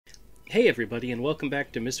Hey everybody, and welcome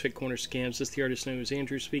back to Misfit Corner Scams. This is the artist known as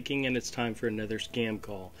Andrew speaking, and it's time for another scam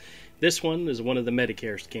call. This one is one of the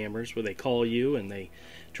Medicare scammers, where they call you and they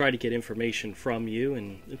try to get information from you,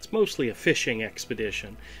 and it's mostly a phishing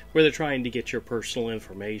expedition, where they're trying to get your personal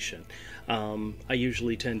information. I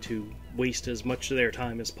usually tend to waste as much of their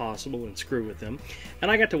time as possible and screw with them,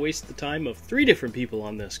 and I got to waste the time of 3 different people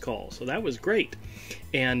on this call, so that was great.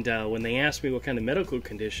 And when they asked me what kind of medical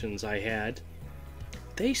conditions I had,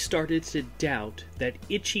 they started to doubt that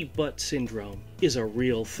itchy butt syndrome is a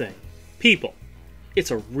real thing. People,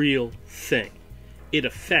 it's a real thing. It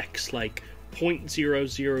affects like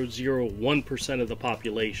 0.0001% of the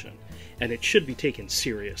population, and it should be taken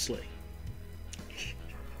seriously.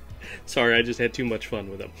 Sorry, I just had too much fun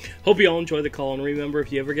with them. Hope you all enjoy the call, and remember,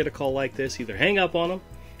 if you ever get a call like this, either hang up on them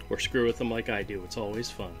or screw with them like I do. It's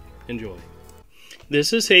always fun. Enjoy.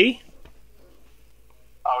 This is he.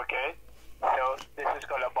 Okay. So this is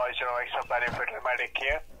called about your extra benefit in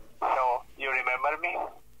Medicare. So you remember me?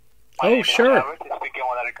 Oh, sure. Speaking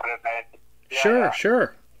on the recorded line. Sure.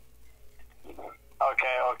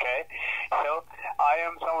 Okay. So I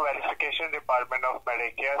am some verification department of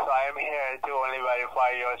Medicare. So I am here to only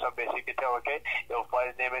verify your some basic detail. Okay. Your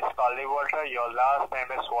first name is Carly Walter. Your last name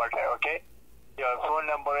is Walter. Okay. Your phone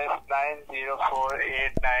number is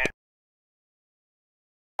 90489.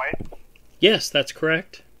 Right? Yes, that's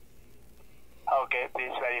correct. Okay,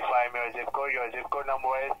 please verify your zip code. Your zip code number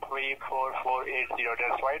is 34480,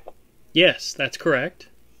 that's right? Yes, that's correct.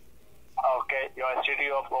 Okay, your city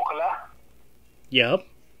of Ocala? Yep.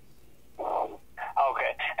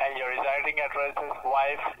 Okay, and your residing address is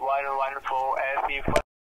 5114 SE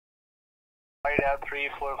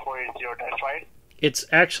 34480, that's right? It's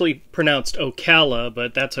actually pronounced Ocala,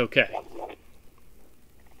 but that's okay.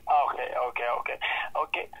 Okay.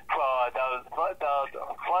 The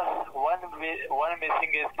first one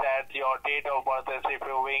missing is that your date of birth is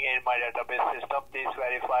reviewing in my database system. Please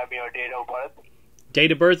verify me your date of birth.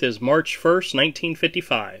 Date of birth is March 1st,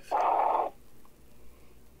 1955.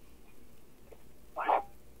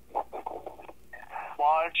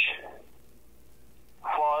 March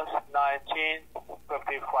 1st,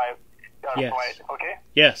 1955. That's Yes. right, okay?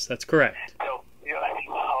 Yes, that's correct. So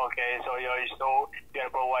you're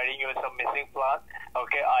providing you some missing plan.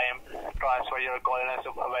 Okay, I am transfer your call in a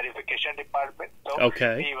verification department. So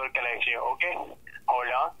Okay. we will collect you. Okay, hold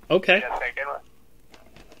on. Okay. Just a second.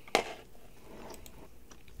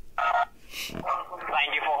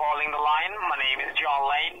 Thank you for holding the line. My name is John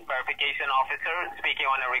Lane, verification officer, speaking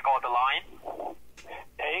on a record the line.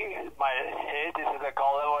 Hey, this is a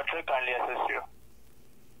caller. Water, kindly assist you.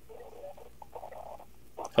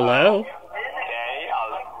 Hello? Okay,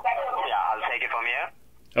 I'll take it from here.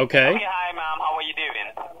 Okay. Okay, hi ma'am, how are you doing?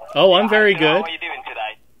 Oh, I'm very How good. are you doing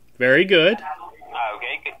today? Very good.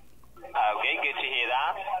 Okay, good. Okay, good to hear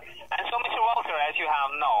that. And so, Mr. Walter, as you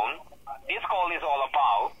have known, this call is all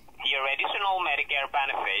about your additional Medicare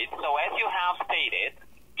benefits. So, as you have stated,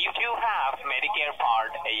 you do have Medicare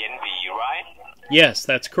Part A and B, right? Yes,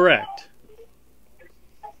 that's correct.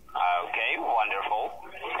 Okay, wonderful.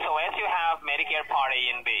 So as you have Medicare Part A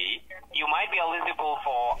and B, you might be eligible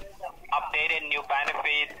for updated new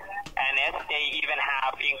benefits, and as they even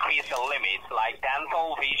have increased the limits like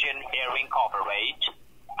dental, vision, hearing coverage,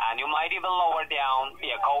 and you might even lower down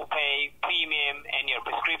your copay, premium, and your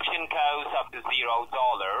prescription costs up to $0,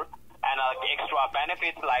 and extra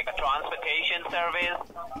benefits like a transportation service,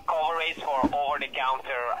 coverage for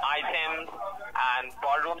over-the-counter items, and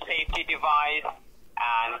boardroom safety device,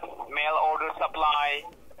 and mail order supply,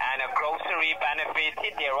 and a grocery benefit.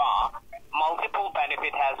 There are multiple benefit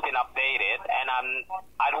has been updated, and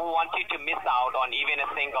I don't want you to miss out on even a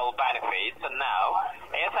single benefit. So now,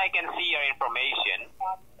 as I can see your information,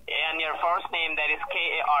 and your first name, that is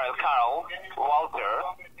K-A-R-L, Carl Walter.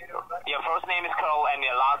 Your first name is Carl and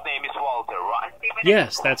your last name is Walter, right?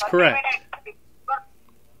 Yes, that's correct.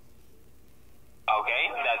 Okay,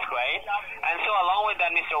 that's great. And so along with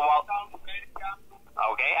that, Mr. Walter.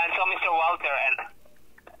 Okay, and so Mr. Walter, and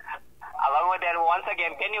along with that, once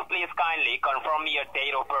again, can you please kindly confirm your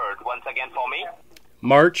date of birth once again for me?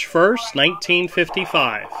 March 1st,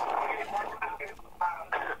 1955. Okay,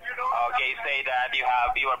 say that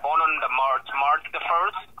you were born on the March the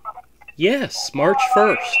 1st? Yes, March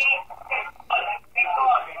 1st.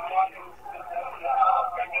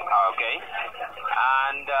 Okay.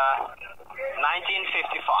 And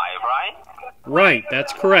 1955, right? Right,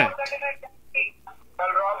 that's correct.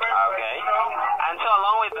 Okay. And so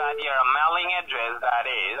along with that, your mailing address, that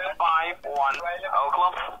is 51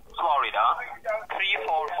 Oakland, Florida,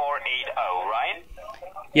 34480, right?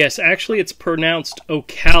 Yes, actually it's pronounced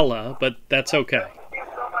Ocala, but that's okay.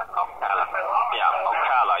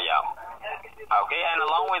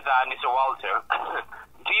 along with that, Mr. Walter,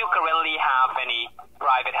 do you currently have any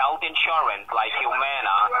private health insurance like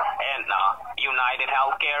Humana, Aetna, United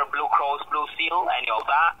Healthcare, Blue Cross Blue Shield, any of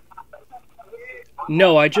that?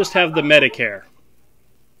 No, I just have the Medicare.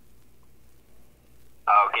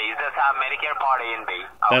 Okay, you just have Medicare Part A and B. Okay,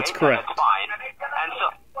 That's correct. That's fine. And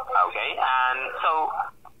so,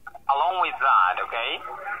 along with that, okay,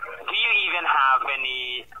 do you even have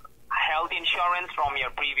any health insurance from your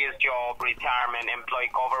previous job, retirement,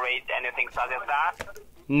 employee coverage, anything such as that?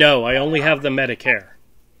 No, I only have the Medicare.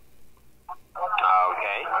 Okay.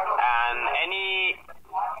 And any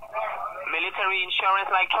military insurance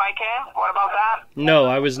like TRICARE? What about that? No,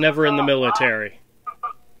 I was never in the military.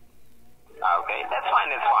 Okay, that's fine,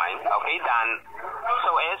 that's fine. Okay, then, so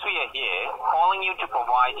as we are here, calling you to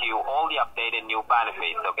provide you all the updated new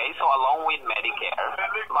benefits, okay? So along with Medicare,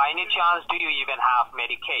 by any chance, do you even have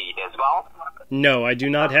Medicaid as well? No, I do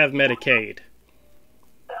not have Medicaid.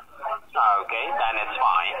 Okay, then it's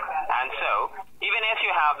fine. And so, even as you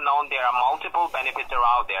have known, there are multiple benefits are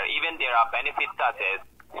out there. Even there are benefits such as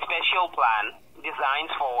special plan designed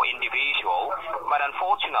for individuals, but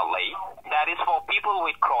unfortunately, that is for people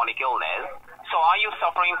with chronic illness. So are you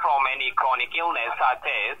suffering from any chronic illness such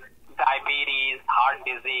as diabetes, heart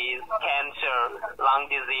disease, cancer, lung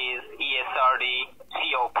disease, ESRD,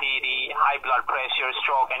 COPD, high blood pressure,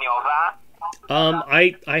 stroke, any of that?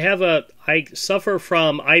 I suffer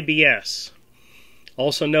from IBS,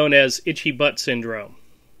 also known as itchy butt syndrome.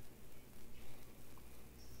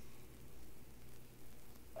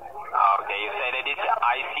 Okay, you said it is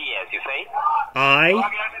ICS, you say?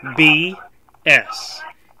 IBS,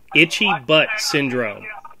 itchy butt syndrome.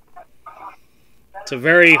 It's a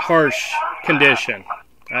very harsh condition.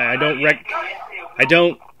 I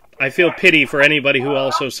feel pity for anybody who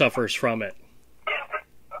also suffers from it.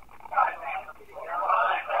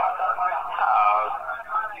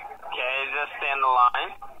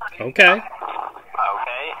 Okay. Okay.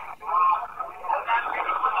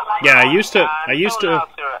 Yeah, I used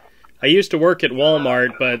to work at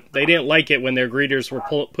Walmart, but they didn't like it when their greeters were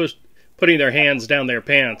putting their hands down their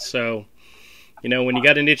pants. So, you know, when you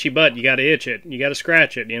got an itchy butt, you got to itch it. You got to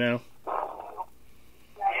scratch it, you know.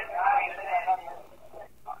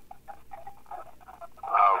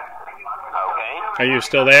 Okay. Are you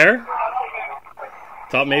still there?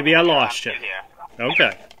 Thought maybe I lost you.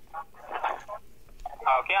 Okay.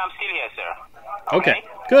 Okay, I'm still here, sir. Okay,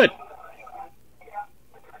 good.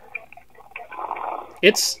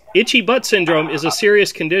 Itchy butt syndrome is a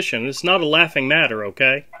serious condition. It's not a laughing matter,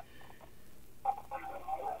 okay?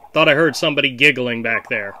 Thought I heard somebody giggling back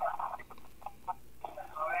there.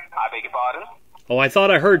 I beg your pardon? Oh, I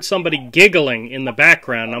thought I heard somebody giggling in the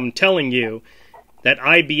background. I'm telling you that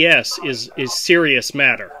IBS is serious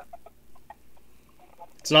matter.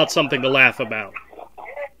 It's not something to laugh about.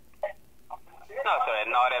 No, sir,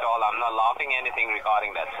 not at all. I'm not laughing anything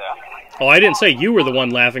regarding that, sir. Oh, I didn't say you were the one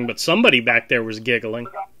laughing, but somebody back there was giggling.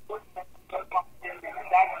 Okay,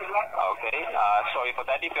 sorry for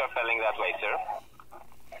that if you're feeling that way, sir.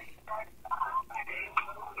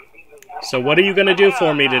 So what are you going to do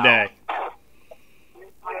for me today?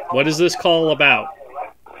 What is this call about? See,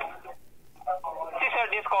 sir,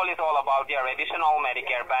 this call is all about your additional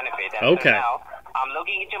Medicare benefit. And Okay. So now, I'm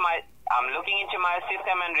looking into my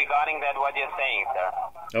system and regarding that what you're saying, sir.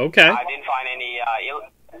 Okay. I didn't find any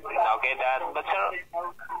okay, but sir,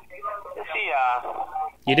 see,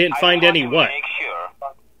 You didn't find any what? Make sure.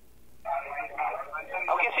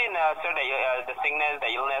 Okay, see, sir, the sickness,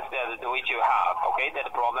 the illness which you have, okay, the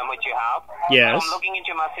problem which you have. Yes. So I'm looking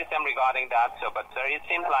into my system regarding that, sir. But sir, it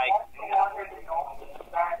seems like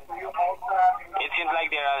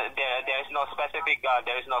there is no specific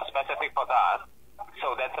for that.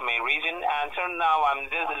 So that's the main reason. And so now I'm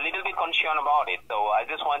just a little bit concerned about it. So I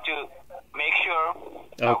just want to make sure.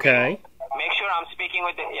 Okay. Make sure I'm speaking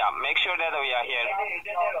with make sure that we are here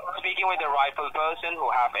speaking with the rightful person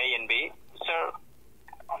who have A and B, sir.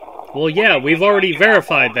 Well, yeah, we've already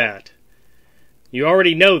verified that. You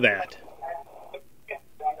already know that.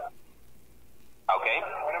 Okay.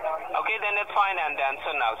 Okay, then that's fine. And then,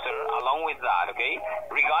 so now, sir, along with that, okay,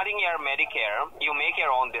 regarding your Medicare, you make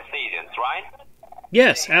your own decisions, right?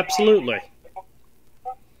 Yes, absolutely. Okay.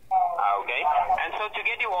 And so to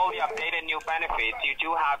get you all the updated new benefits, you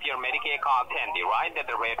do have your Medicare card handy, right? That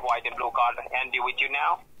the red, white, and blue card handy with you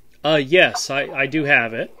now? Yes, I do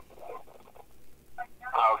have it.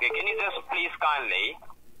 Okay, can you just please kindly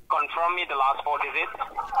confirm me the last 4 digits?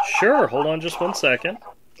 Sure, hold on just 1 second.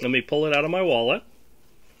 Let me pull it out of my wallet.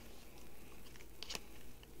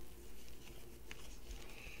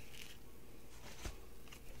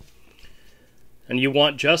 And you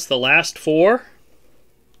want just the last 4?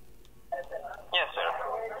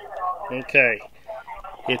 Okay.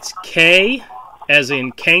 It's K as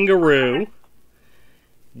in kangaroo,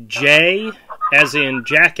 J as in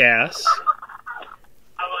jackass,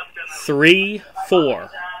 3 4.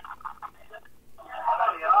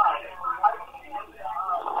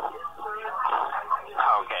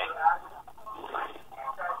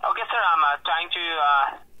 Okay, sir, I'm trying to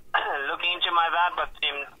look into that, but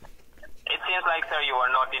it seems like, sir, you are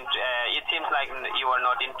not. It seems like you are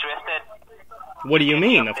not interested. What do you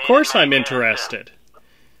mean? Of course I'm interested.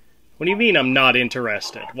 What do you mean I'm not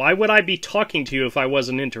interested? Why would I be talking to you if I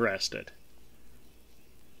wasn't interested?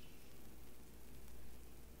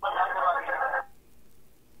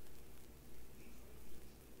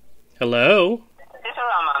 Hello? Yes, sir,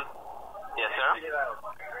 yes, sir.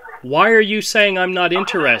 Why are you saying I'm not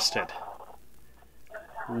interested?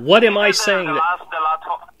 What am I saying? Yeah,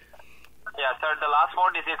 sir, the last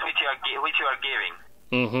 4 digits which you are giving.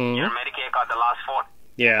 Mm-hmm. Your Medicare card, the last 4.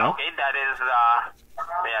 Yeah. Okay, that is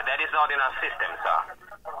not in our system, sir.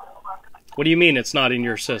 What do you mean it's not in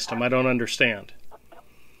your system? I don't understand.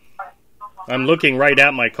 I'm looking right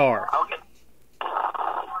at my card. Okay.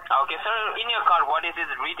 Okay, sir, in your card, what is it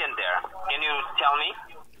written there? Can you tell me?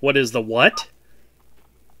 What is the what?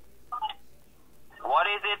 What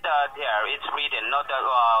is it there? It's written, not the,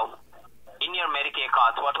 in your Medicare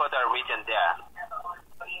cards, what are written there?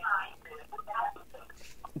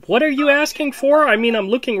 What are you asking for? I mean, I'm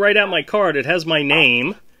looking right at my card. It has my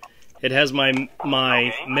name. It has my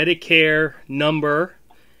Medicare number,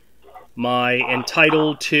 my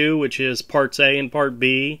entitled to, which is Parts A and Part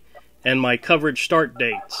B, and my coverage start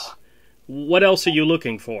dates. What else are you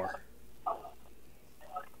looking for?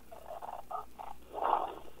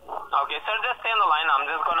 Okay, sir, just stay on the line. I'm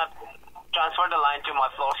just going to transfer the line to my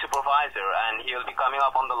floor supervisor, and he'll be coming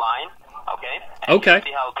up on the line, okay? And Okay. he'll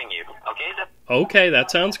be helping you, okay? Okay, that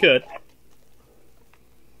sounds good.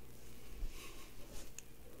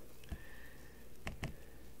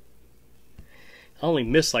 I only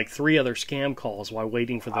missed like 3 other scam calls while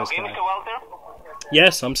waiting for this Okay, guy. Mr. Walter?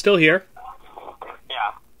 Yes, I'm still here.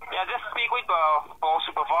 Yeah. Yeah, just speak with the floor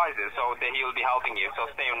supervisor, so that he'll be helping you, so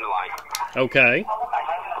stay on the line. Okay.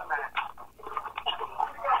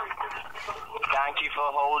 Thank you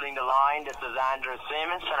for holding the line. This is Andrew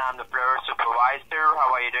Simmons, and I'm the floor supervisor.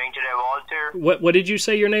 How are you doing today, Walter? What did you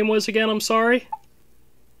say your name was again? I'm sorry.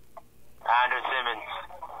 Andrew Simmons.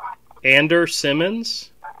 Ander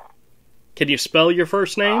Simmons? Can you spell your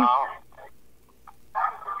first name? It's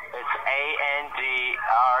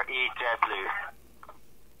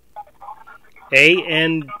A-N-D-R-E-W.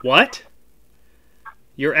 A-N what?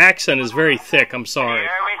 Your accent is very thick, I'm sorry. Can you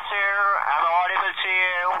hear me, sir? I'm audible to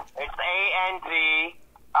you. It's A-N-D-R-E-W.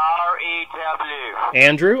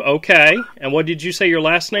 Andrew? Okay. And what did you say your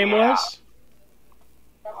last name was?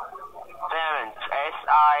 Simmons.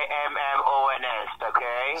 S-I-M-M-O-N-S,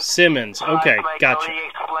 okay? Simmons. Okay, My gotcha. colleague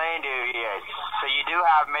explained to you, yes. So you do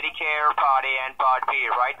have Medicare Part A and Part B,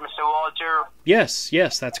 right, Mr. Walter? Yes,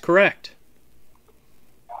 that's correct.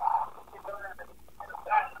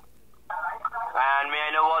 And may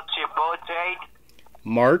I know what's your birth date?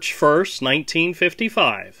 March 1st,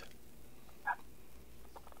 1955.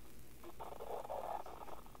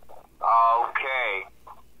 Okay.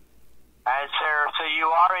 And sir, so you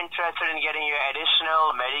are interested in getting your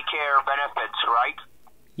additional Medicare benefits, right?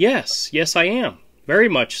 Yes, I am. Very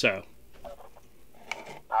much so.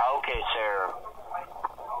 Okay, sir.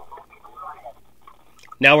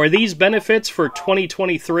 Now, are these benefits for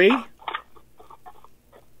 2023?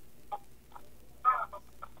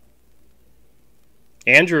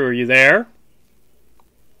 Andrew, are you there?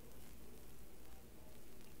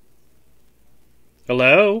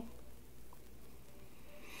 Hello?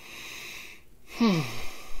 Okay.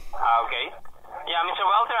 Yeah, Mr.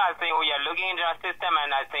 Welter, I think we are looking into our system,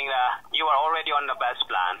 and I think you are already on the best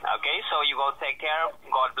plan. Okay, so you go take care.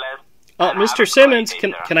 God bless. Mr. Simmons,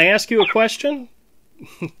 can I ask you a question?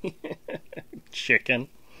 Chicken.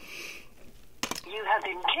 You have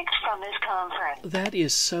been kicked from this conference. That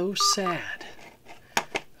is so sad.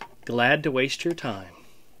 Glad to waste your time.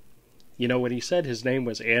 You know, when he said his name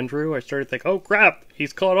was Andrew, I started thinking, oh crap,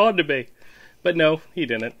 he's caught on to me. But no, he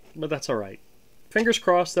didn't. But that's alright. Fingers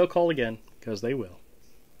crossed they'll call again, because they will.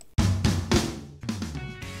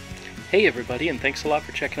 Hey everybody, and thanks a lot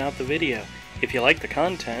for checking out the video. If you like the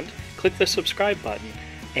content, click the subscribe button,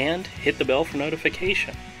 and hit the bell for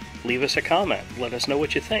notification. Leave us a comment, let us know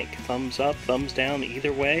what you think. Thumbs up, thumbs down,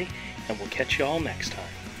 either way, and we'll catch you all next time.